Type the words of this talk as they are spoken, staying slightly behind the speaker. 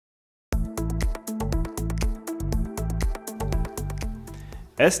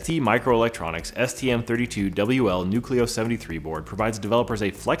STMicroelectronics STM32WL Nucleo-63 board provides developers a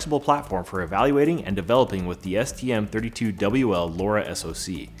flexible platform for evaluating and developing with the STM32WL LoRa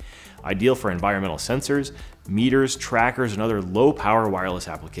SoC, ideal for environmental sensors, meters, trackers, and other low-power wireless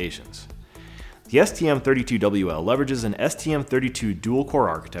applications. The STM32WL leverages an STM32 dual-core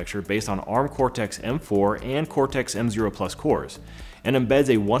architecture based on ARM Cortex-M4 and Cortex-M0 Plus cores, and embeds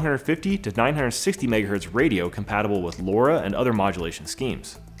a 150 to 960 MHz radio compatible with LoRa and other modulation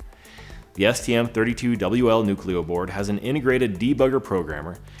schemes. The STM32WL Nucleo board has an integrated debugger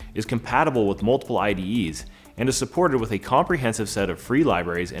programmer, is compatible with multiple IDEs, and is supported with a comprehensive set of free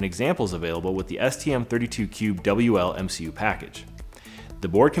libraries and examples available with the STM32CubeWL MCU package. The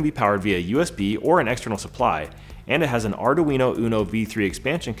board can be powered via USB or an external supply, and it has an Arduino Uno V3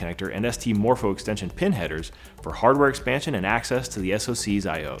 expansion connector and ST Morpho extension pin headers for hardware expansion and access to the SoC's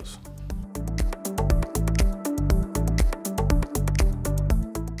IOs.